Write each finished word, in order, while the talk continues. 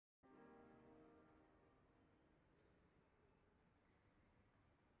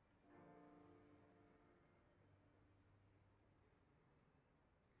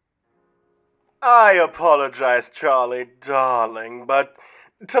I apologize, Charlie, darling, but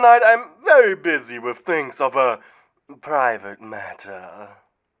tonight I'm very busy with things of a private matter.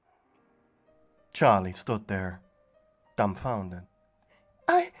 Charlie stood there, dumbfounded.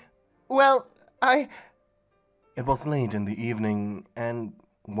 Well, I... It was late in the evening, and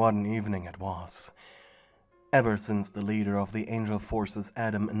what an evening it was. Ever since the leader of the Angel Forces,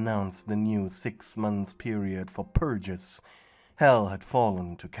 Adam, announced the new 6-month period for purges, hell had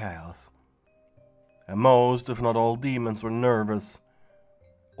fallen to chaos. And most, if not all, demons were nervous,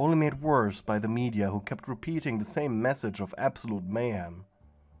 only made worse by the media who kept repeating the same message of absolute mayhem.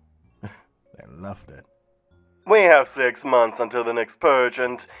 They loved it. We have 6 months until the next purge,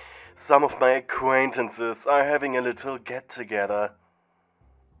 and some of my acquaintances are having a little get-together.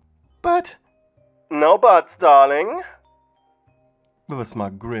 But... No buts, darling. With a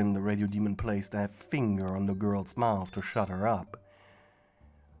smug grin, the radio demon placed a finger on the girl's mouth to shut her up.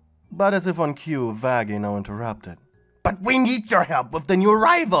 But as if on cue, Vaggie now interrupted. But we need your help with the new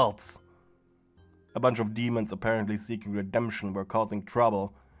arrivals! A bunch of demons apparently seeking redemption were causing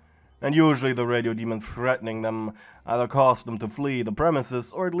trouble, and usually the radio demon threatening them either caused them to flee the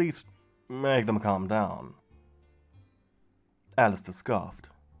premises or at least make them calm down. Alastor scoffed.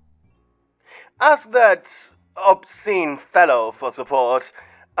 Ask that obscene fellow for support.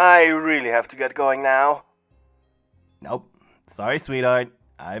 I really have to get going now. Nope. Sorry, sweetheart.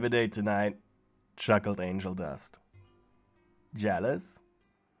 I have a date tonight, chuckled Angel Dust. Jealous?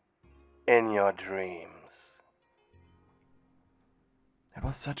 In your dreams. It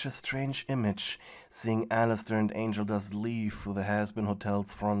was such a strange image, seeing Alastor and Angel Dust leave through the Has-Been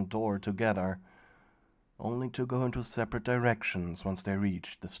Hotel's front door together, only to go into separate directions once they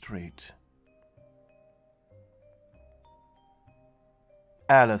reached the street.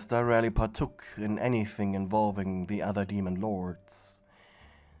 Alastor rarely partook in anything involving the other demon lords.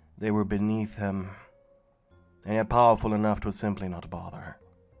 They were beneath him, and yet powerful enough to simply not bother.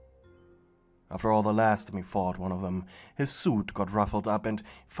 After all, the last time he fought one of them, his suit got ruffled up, and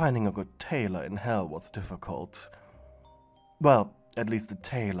finding a good tailor in hell was difficult. Well, at least a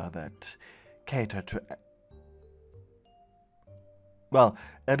tailor that catered to... Well,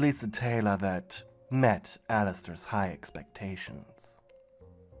 at least a tailor that met Alastor's high expectations.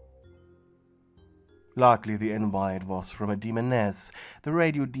 Luckily, the invite was from a demoness the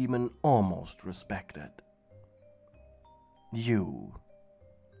radio demon almost respected. You,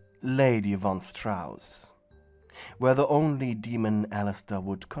 Lady von Strauss, were the only demon Alastor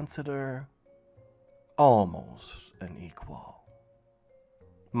would consider almost an equal.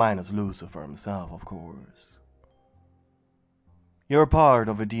 Minus Lucifer himself, of course. You're part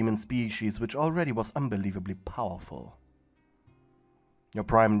of a demon species which already was unbelievably powerful. Your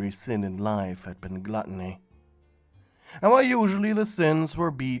primary sin in life had been gluttony. And while usually the sins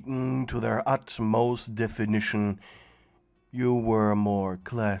were beaten to their utmost definition, you were a more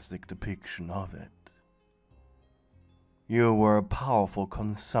classic depiction of it. You were a powerful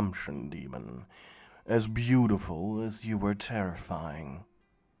consumption demon, as beautiful as you were terrifying.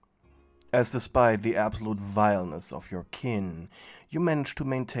 As despite the absolute vileness of your kin, you managed to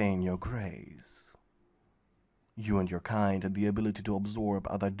maintain your grace. You and your kind had the ability to absorb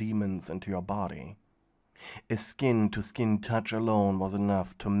other demons into your body. A skin-to-skin touch alone was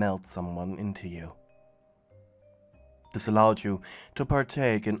enough to melt someone into you. This allowed you to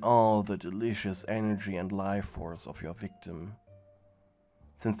partake in all the delicious energy and life force of your victim,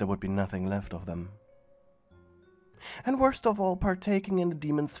 since there would be nothing left of them. And worst of all, partaking in the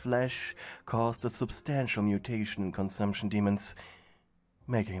demon's flesh caused a substantial mutation in consumption demons,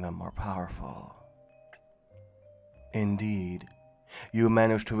 making them more powerful. Indeed, you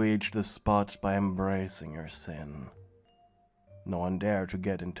managed to reach this spot by embracing your sin. No one dared to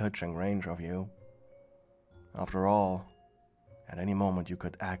get in touching range of you. After all, at any moment you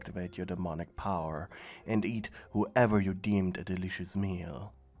could activate your demonic power and eat whoever you deemed a delicious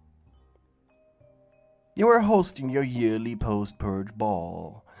meal. You were hosting your yearly post-purge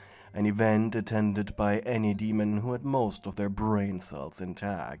ball, an event attended by any demon who had most of their brain cells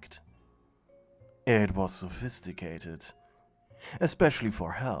intact. It was sophisticated, especially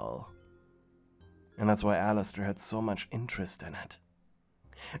for hell, and that's why Alastor had so much interest in it.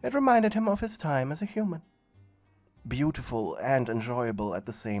 It reminded him of his time as a human, beautiful and enjoyable at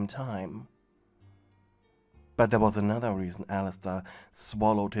the same time. But there was another reason Alastor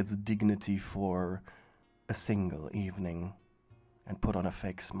swallowed his dignity for a single evening and put on a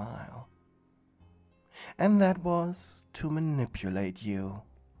fake smile. And that was to manipulate you.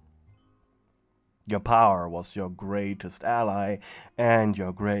 Your power was your greatest ally, and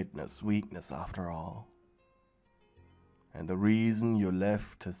your greatness weakness after all. And the reason you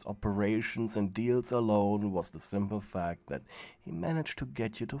left his operations and deals alone was the simple fact that he managed to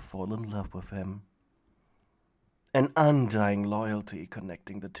get you to fall in love with him. An undying loyalty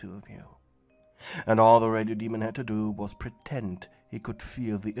connecting the two of you. And all the radio demon had to do was pretend he could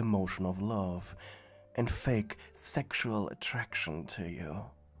feel the emotion of love and fake sexual attraction to you.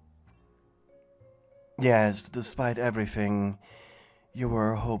 Yes, despite everything, you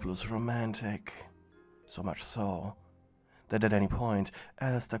were a hopeless romantic. So much so that at any point,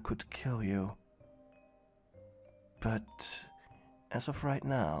 Alastor could kill you. But as of right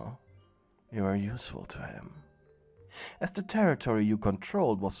now, you are useful to him, as the territory you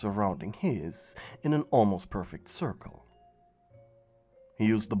controlled was surrounding his in an almost perfect circle. He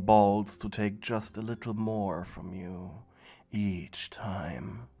used the balls to take just a little more from you each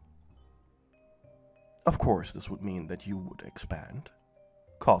time. Of course, this would mean that you would expand,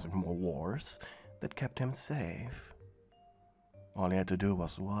 causing more wars that kept him safe. All he had to do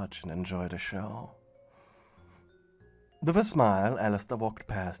was watch and enjoy the show. With a smile, Alastor walked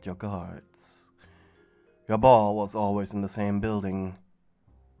past your guards. Your ball was always in the same building,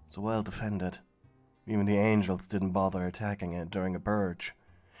 so well defended. Even the angels didn't bother attacking it during a purge,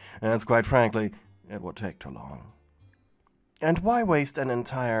 as quite frankly, it would take too long. And why waste an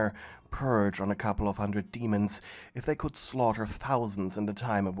entire purge on a couple of hundred demons if they could slaughter thousands in the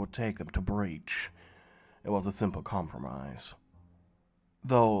time it would take them to breach? It was a simple compromise,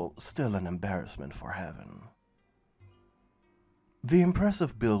 though still an embarrassment for heaven. The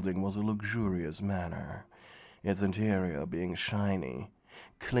impressive building was a luxurious manor, its interior being shiny,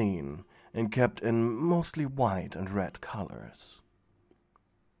 clean, and kept in mostly white and red colors.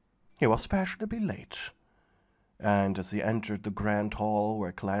 He was fashionably late, and as he entered the grand hall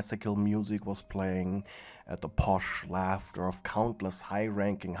where classical music was playing, and the posh laughter of countless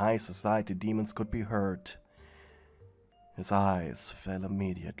high-ranking high society demons could be heard, his eyes fell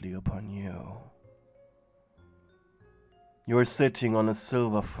immediately upon you. You were sitting on a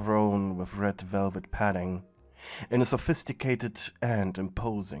silver throne with red velvet padding, in a sophisticated and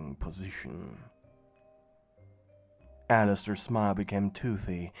imposing position. Alastor's smile became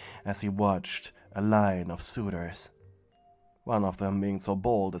toothy as he watched a line of suitors, one of them being so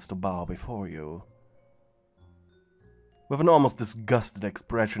bold as to bow before you. With an almost disgusted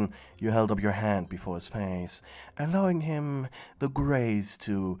expression, you held up your hand before his face, allowing him the grace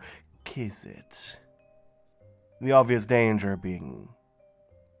to kiss it. The obvious danger being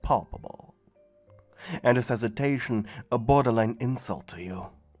palpable, and his hesitation a borderline insult to you.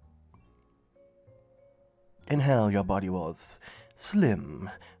 In hell, your body was slim,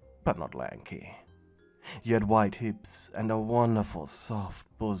 but not lanky. You had white hips and a wonderful soft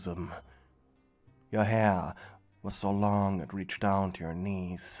bosom. Your hair was so long it reached down to your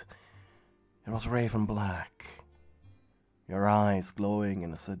knees. It was raven black, your eyes glowing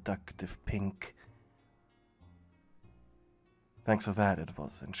in a seductive pink. Thanks to that, it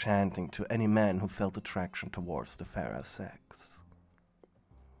was enchanting to any man who felt attraction towards the fairer sex.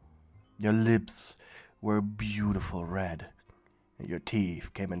 Your lips were beautiful red, and your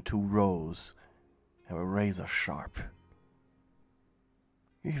teeth came in 2 rows and were razor sharp.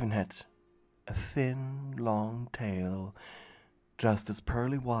 You even had a thin, long tail, just as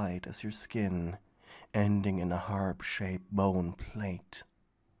pearly white as your skin, ending in a harp-shaped bone plate.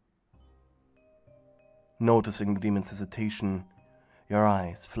 Noticing the demon's hesitation, your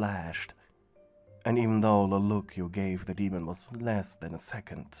eyes flashed, and even though the look you gave the demon was less than a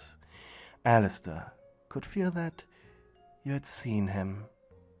second, Alastor could feel that you had seen him,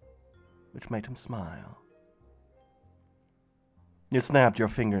 which made him smile. You snapped your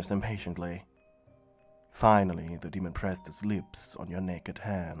fingers impatiently. Finally, the demon pressed his lips on your naked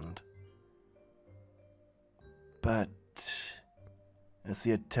hand. But as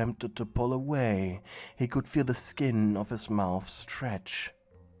he attempted to pull away, he could feel the skin of his mouth stretch.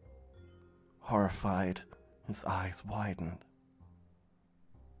 Horrified, his eyes widened.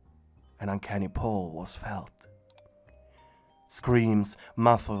 An uncanny pull was felt. Screams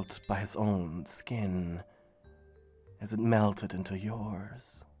muffled by his own skin as it melted into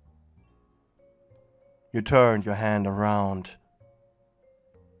yours. You turned your hand around,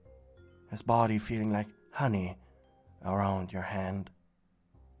 his body feeling like honey around your hand.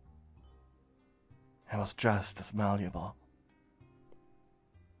 It was just as malleable.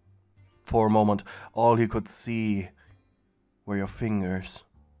 For a moment, all he could see were your fingers,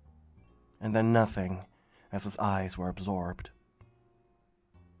 and then nothing as his eyes were absorbed.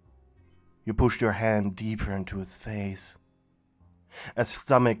 You pushed your hand deeper into his face. A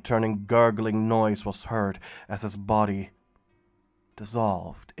stomach-turning gurgling noise was heard as his body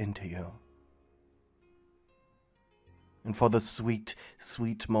dissolved into you. and for the sweet,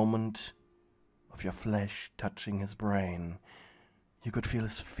 sweet moment of your flesh touching his brain, you could feel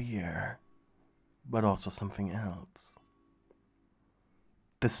his fear, but also something else.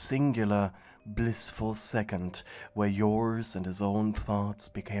 The singular, blissful second where yours and his own thoughts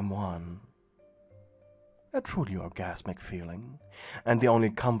became one. A truly orgasmic feeling, and the only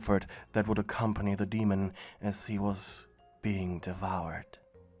comfort that would accompany the demon as he was being devoured,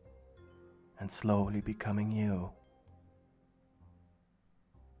 and slowly becoming you.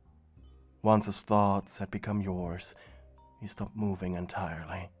 Once his thoughts had become yours, he stopped moving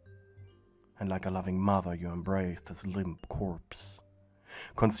entirely, and like a loving mother you embraced his limp corpse,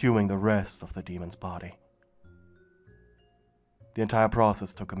 consuming the rest of the demon's body. The entire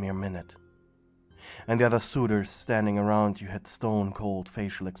process took a mere minute, and the other suitors standing around you had stone-cold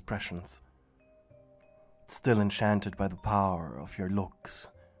facial expressions, still enchanted by the power of your looks.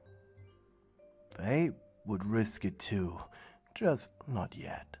 They would risk it too, just not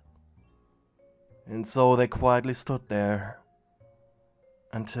yet. And so they quietly stood there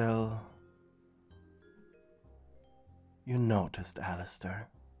until you noticed Alastor,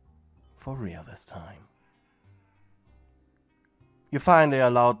 for real this time. You finally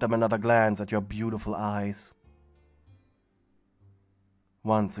allowed them another glance at your beautiful eyes,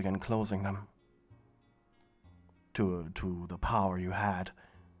 once again closing them to the power you had.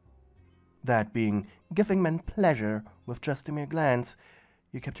 That being giving men pleasure with just a mere glance,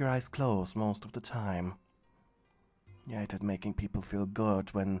 you kept your eyes closed most of the time. You hated making people feel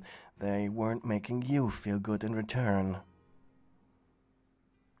good when they weren't making you feel good in return,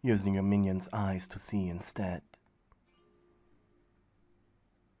 using your minions' eyes to see instead.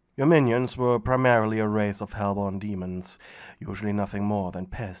 Your minions were primarily a race of hellborn demons, usually nothing more than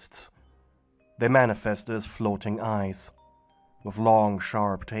pests. They manifested as floating eyes. With long,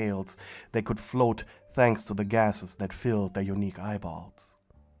 sharp tails, they could float thanks to the gases that filled their unique eyeballs.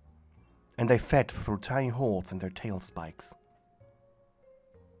 And they fed through tiny holes in their tail spikes.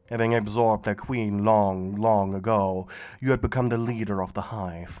 Having absorbed their queen long, long ago, you had become the leader of the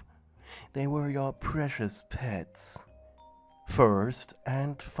hive. They were your precious pets. First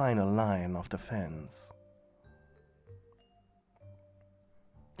and final line of defense.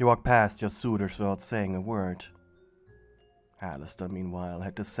 You walked past your suitors without saying a word. Alastor, meanwhile,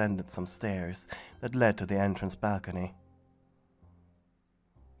 had descended some stairs that led to the entrance balcony.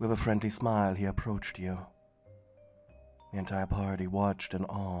 With a friendly smile, he approached you. The entire party watched in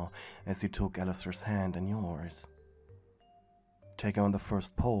awe as you took Alastor's hand in yours, taking on the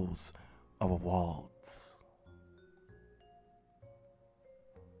first pose of a waltz.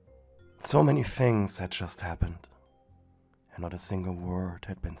 So many things had just happened, and not a single word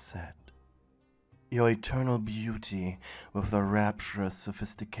had been said. Your eternal beauty with the rapturous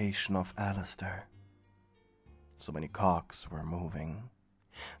sophistication of Alastor. So many cocks were moving,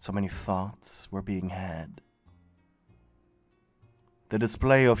 so many thoughts were being had. The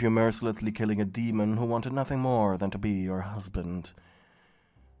display of you mercilessly killing a demon who wanted nothing more than to be your husband.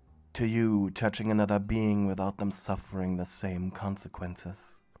 To you, touching another being without them suffering the same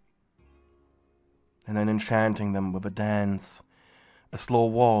consequences. And then enchanting them with a dance, a slow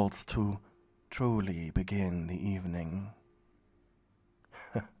waltz to truly begin the evening.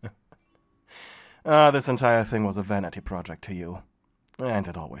 This entire thing was a vanity project to you, and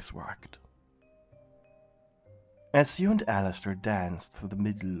it always worked. As you and Alastor danced through the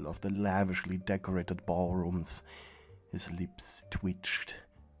middle of the lavishly decorated ballrooms, his lips twitched,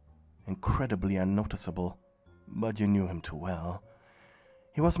 incredibly unnoticeable, but you knew him too well.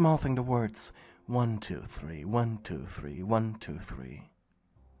 He was mouthing the words, 1, 2, 3, 1, 2, 3, 1, 2, 3.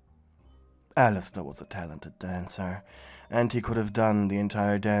 Alastor was a talented dancer, and he could have done the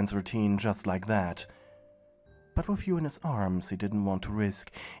entire dance routine just like that. But with you in his arms, he didn't want to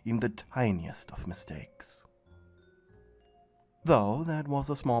risk even the tiniest of mistakes. Though that was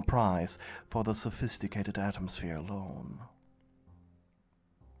a small price for the sophisticated atmosphere alone.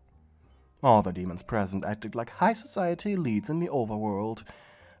 All the demons present acted like high society elites in the overworld,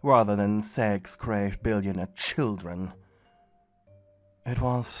 rather than sex-craved billionaire children. It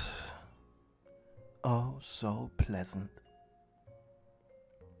was oh so pleasant.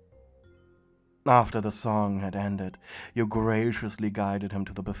 After the song had ended, you graciously guided him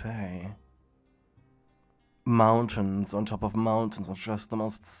to the buffet. Mountains on top of mountains of just the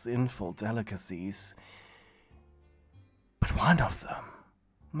most sinful delicacies. But one of them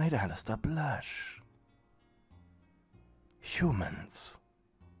made Alastor blush. Humans.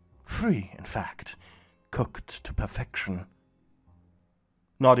 Free, in fact, cooked to perfection.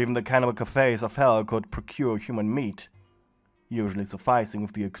 Not even the cannibal cafes of hell could procure human meat. usually sufficing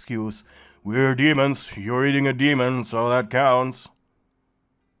with the excuse, "We're demons, you're eating a demon, so that counts."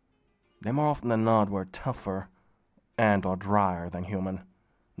 They more often than not were tougher and or drier than human,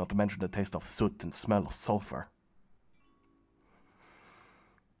 not to mention the taste of soot and smell of sulfur.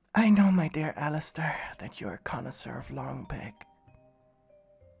 I know, my dear Alastor, that you're a connoisseur of long pig.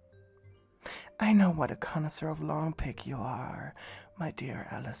 I know what a connoisseur of long pig you are, my dear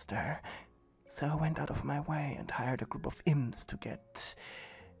Alastor. So I went out of my way and hired a group of imps to get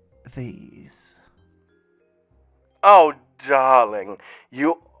these. Oh, darling,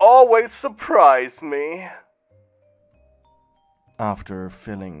 you always surprise me. After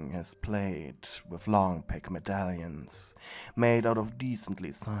filling his plate with long pig medallions, made out of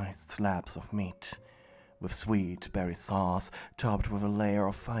decently sized slabs of meat, with sweet berry sauce topped with a layer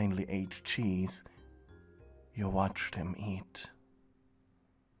of finely aged cheese, you watched him eat.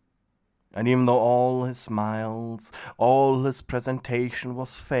 And even though all his smiles, all his presentation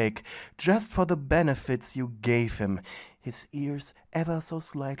was fake, just for the benefits you gave him, his ears ever so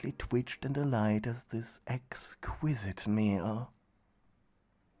slightly twitched in delight as this exquisite meal.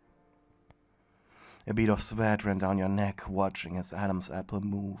 A bead of sweat ran down your neck watching his Adam's apple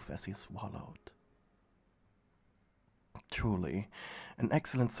move as he swallowed. Truly, an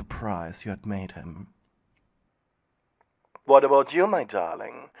excellent surprise you had made him. What about you, my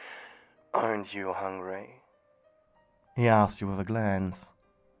darling? Aren't you hungry? He asked you with a glance.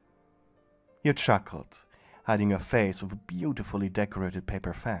 You chuckled, hiding your face with a beautifully decorated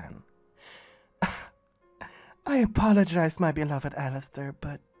paper fan. I apologize, my beloved Alastor,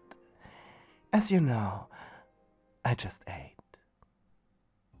 but as you know, I just ate.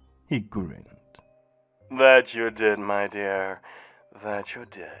 He grinned. That you did, my dear. That you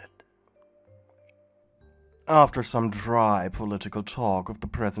did. After some dry political talk of the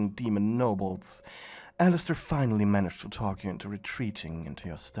present demon nobles, Alastor finally managed to talk you into retreating into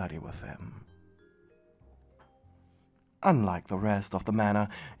your study with him. Unlike the rest of the manor,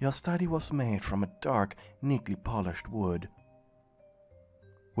 your study was made from a dark, neatly polished wood,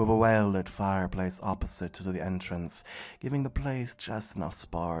 with a well-lit fireplace opposite to the entrance, giving the place just enough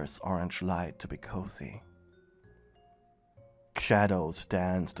sparse orange light to be cozy. Shadows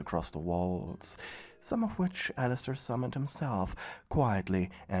danced across the walls, some of which Alastor summoned himself,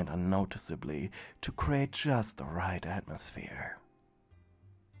 quietly and unnoticeably, to create just the right atmosphere.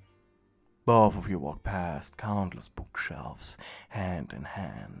 Both of you walked past countless bookshelves, hand in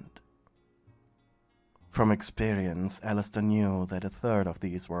hand. From experience, Alastor knew that a third of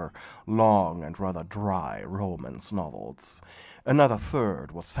these were long and rather dry romance novels. Another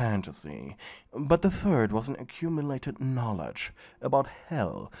third was fantasy, but the third was an accumulated knowledge about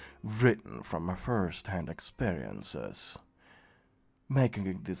hell written from first-hand experiences,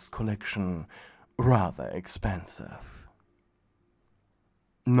 making this collection rather expensive.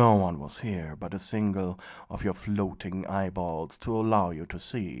 No one was here but a single of your floating eyeballs to allow you to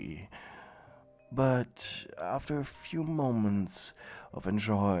see. But after a few moments of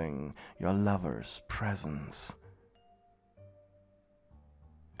enjoying your lover's presence,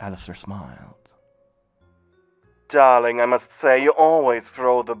 Alastor smiled. Darling, I must say you always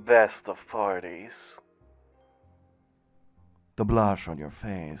throw the best of parties. The blush on your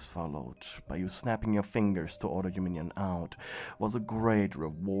face, followed by you snapping your fingers to order your minion out, was a great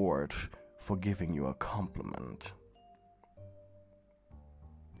reward for giving you a compliment.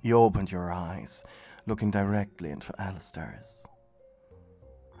 You opened your eyes, looking directly into Alastor's.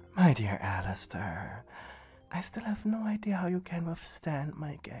 My dear Alastor, I still have no idea how you can withstand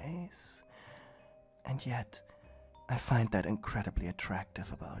my gaze. And yet, I find that incredibly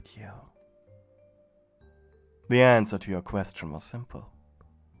attractive about you. The answer to your question was simple.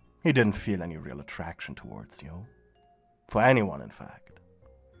 He didn't feel any real attraction towards you. For anyone, in fact.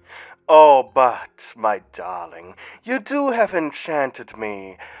 Oh, but, my darling, you do have enchanted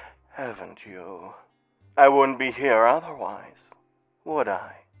me, haven't you? I wouldn't be here otherwise, would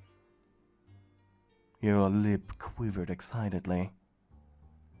I? Your lip quivered excitedly.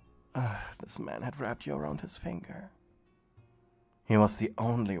 This man had wrapped you around his finger. He was the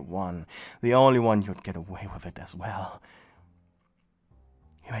only one you'd get away with it as well.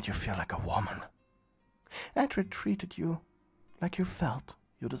 He made you feel like a woman, and treated you like you felt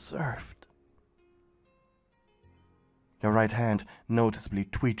you deserved. Your right hand noticeably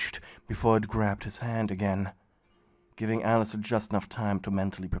twitched before it grabbed his hand again, giving Alastor just enough time to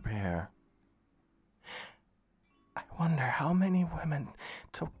mentally prepare. I wonder how many women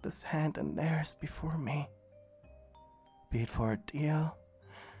took this hand in theirs before me, be it for a deal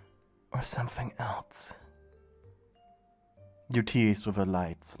or something else. You teased with a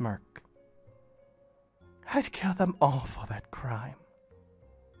light smirk. I'd kill them all for that crime.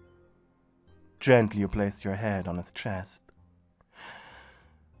 Gently you placed your head on his chest.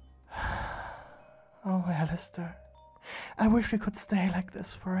 Oh, Alastor, I wish we could stay like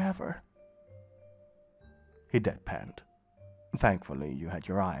this forever. He deadpanned. Thankfully, you had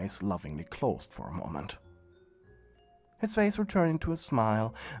your eyes lovingly closed for a moment. His face returned into a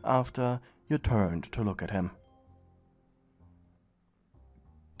smile after you turned to look at him.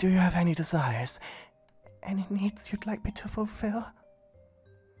 Do you have any desires? Any needs you'd like me to fulfill?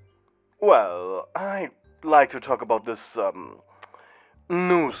 Well, I'd like to talk about this,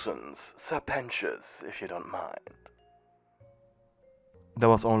 nuisance, Serpentious, if you don't mind. There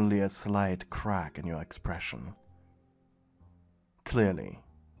was only a slight crack in your expression. Clearly,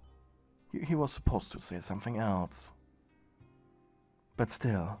 he was supposed to say something else. But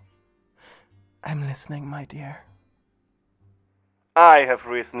still, I'm listening, my dear. I have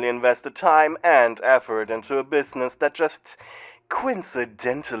recently invested time and effort into a business that just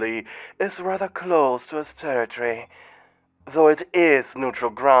coincidentally is rather close to his territory. Though it is neutral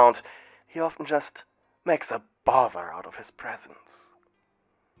ground, he often just makes a bother out of his presence.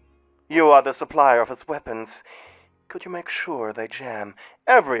 You are the supplier of his weapons. Could you make sure they jam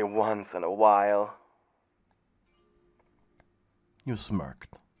every once in a while? you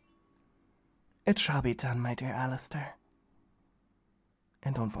smirked. It shall be done, my dear Alastor.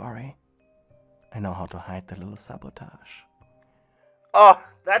 And don't worry, I know how to hide the little sabotage. Oh,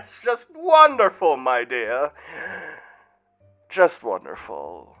 that's just wonderful, my dear. Just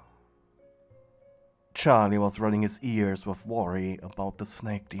wonderful. Charlie was running his ears with worry about the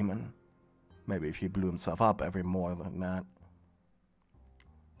snake demon. Maybe if he blew himself up every more than that.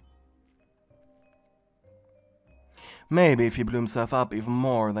 Maybe if he blew himself up even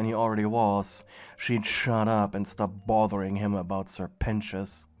more than he already was, she'd shut up and stop bothering him about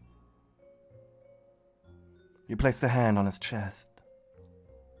Serpentious. You placed a hand on his chest,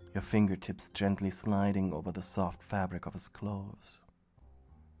 your fingertips gently sliding over the soft fabric of his clothes.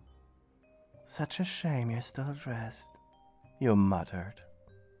 Such a shame you're still dressed, you muttered,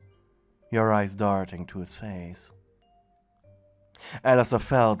 your eyes darting to his face. Alastor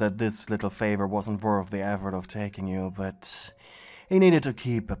felt that this little favor wasn't worth the effort of taking you, but he needed to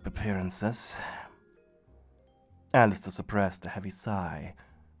keep up appearances. Alastor suppressed a heavy sigh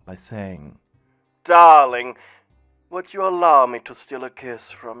by saying, Darling, would you allow me to steal a kiss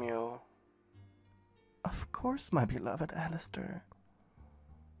from you? Of course, my beloved Alastor.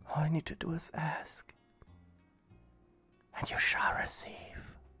 All you need to do is ask, and you shall receive.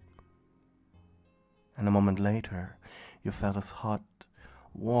 And a moment later, you felt his hot,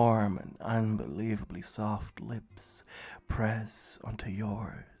 warm, and unbelievably soft lips press onto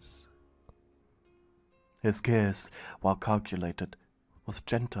yours. His kiss, while calculated, was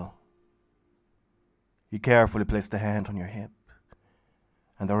gentle. He carefully placed a hand on your hip,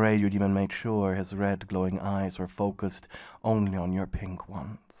 and the radio demon made sure his red glowing eyes were focused only on your pink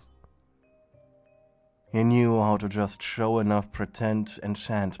ones. He knew how to just show enough pretend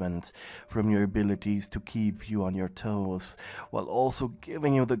enchantment from your abilities to keep you on your toes, while also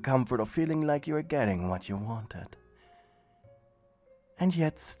giving you the comfort of feeling like you were getting what you wanted. And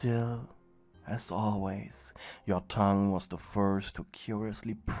yet still, as always, your tongue was the first to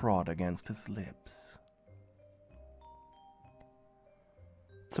curiously prod against his lips.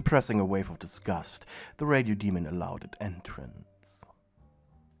 Suppressing a wave of disgust, the radio demon allowed it entrance.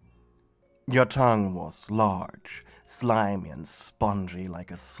 Your tongue was large, slimy, and spongy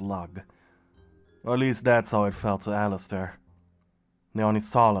like a slug. Or at least that's how it felt to Alastor. The only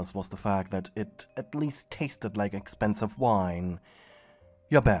solace was the fact that it at least tasted like expensive wine,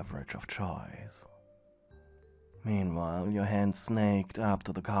 your beverage of choice. Meanwhile, your hand snaked up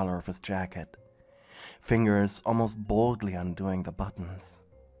to the collar of his jacket, fingers almost boldly undoing the buttons.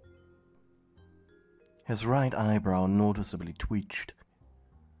 His right eyebrow noticeably twitched,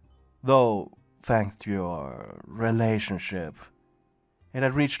 though, thanks to your relationship, it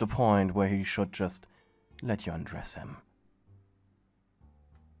had reached a point where he should just let you undress him.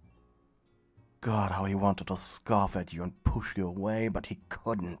 God, how he wanted to scoff at you and push you away, but he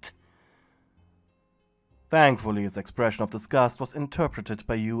couldn't. Thankfully, his expression of disgust was interpreted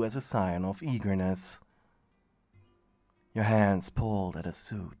by you as a sign of eagerness. Your hands pulled at his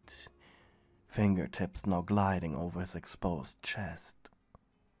suit, fingertips now gliding over his exposed chest.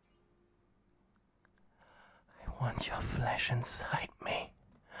 I want your flesh inside me,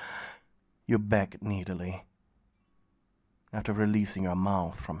 you begged needily, after releasing your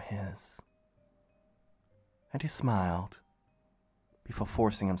mouth from his. And he smiled, before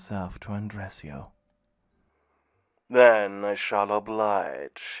forcing himself to undress you. Then I shall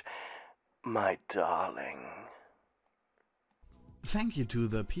oblige. my darling. Thank you to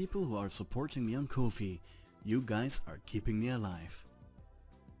the people who are supporting me on Ko-fi. You guys are keeping me alive.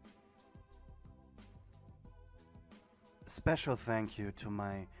 Special thank you to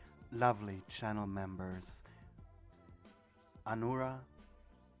my lovely channel members Anura,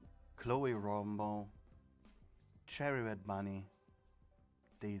 Chloe Rombo, Cherry Red Bunny,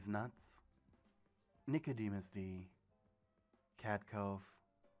 These Nuts, Nicodemus D, Cat Cove,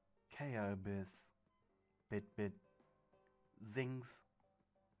 Kaya Abyss, BitBit, Zings,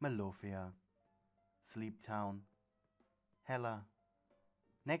 Malofia, Sleep Town, Hella,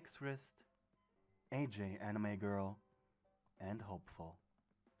 Next Wrist, AJ Anime Girl, and Hopeful.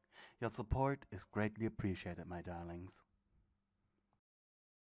 Your support is greatly appreciated, my darlings.